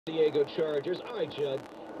Diego Chargers. All right, Judd.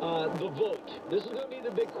 The vote. This is going to be the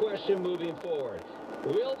big question moving forward.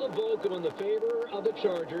 Will the vote go in the favor of the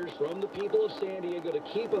Chargers from the people of San Diego to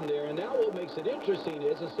keep them there? And now what makes it interesting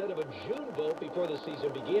is instead of a June vote before the season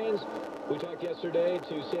begins, we talked yesterday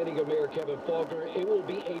to San Diego Mayor Kevin Faulconer, it will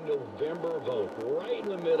be a November vote right in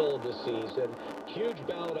the middle of the season. Huge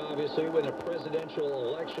ballot, obviously, when a presidential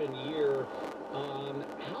election year.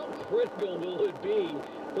 How critical will it be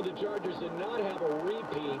for the Chargers to not have a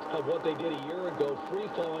repeat of what they did a year ago,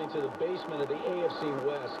 free-falling to the basement of the AFC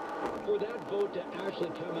West, for that vote to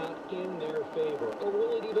actually come out in their favor? Or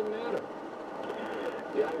will it even matter?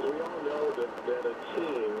 Guys, we all know that a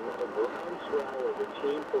team, a groundswell of a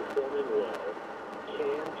team performing well,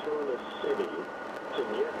 can turn a city to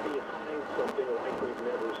get behind something like we've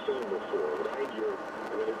never seen before, right?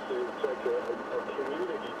 It's like a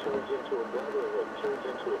community turns into a brotherhood, turns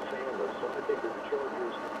into a family. So I think that the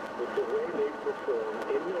Chargers, with the way they perform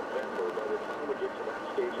in November,